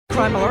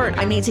Crime Alert,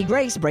 I'm Nancy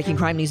Grace. Breaking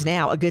crime news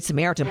now. A Good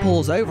Samaritan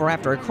pulls over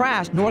after a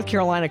crash. North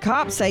Carolina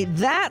cops say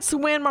that's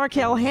when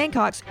Markel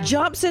Hancock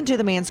jumps into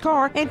the man's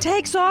car and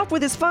takes off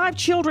with his 5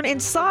 children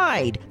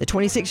inside. The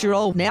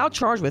 26-year-old now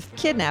charged with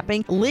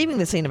kidnapping, leaving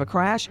the scene of a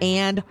crash,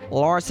 and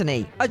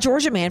larceny. A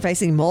Georgia man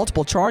facing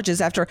multiple charges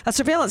after a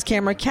surveillance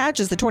camera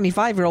catches the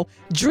 25-year-old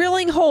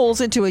drilling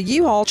holes into a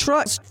U-Haul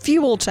truck's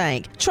fuel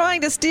tank, trying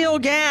to steal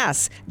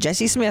gas.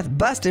 Jesse Smith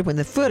busted when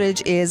the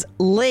footage is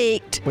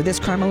leaked. With this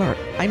Crime Alert,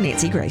 I'm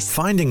Nancy Grace.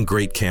 Finding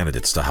great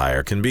candidates to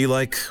hire can be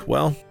like,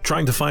 well,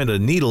 trying to find a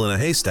needle in a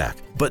haystack,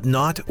 but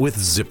not with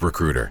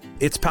ZipRecruiter.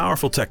 Its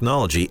powerful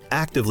technology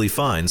actively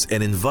finds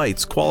and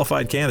invites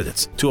qualified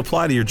candidates to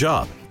apply to your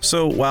job.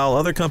 So while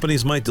other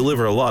companies might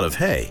deliver a lot of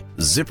hay,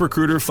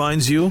 ZipRecruiter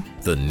finds you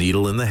the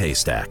needle in the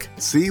haystack.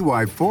 See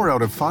why 4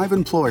 out of 5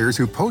 employers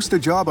who post a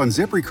job on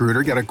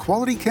ZipRecruiter get a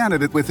quality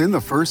candidate within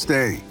the first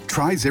day.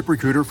 Try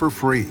ZipRecruiter for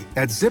free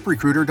at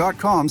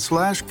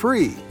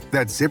ZipRecruiter.com/free.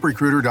 That's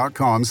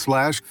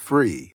ZipRecruiter.com/free.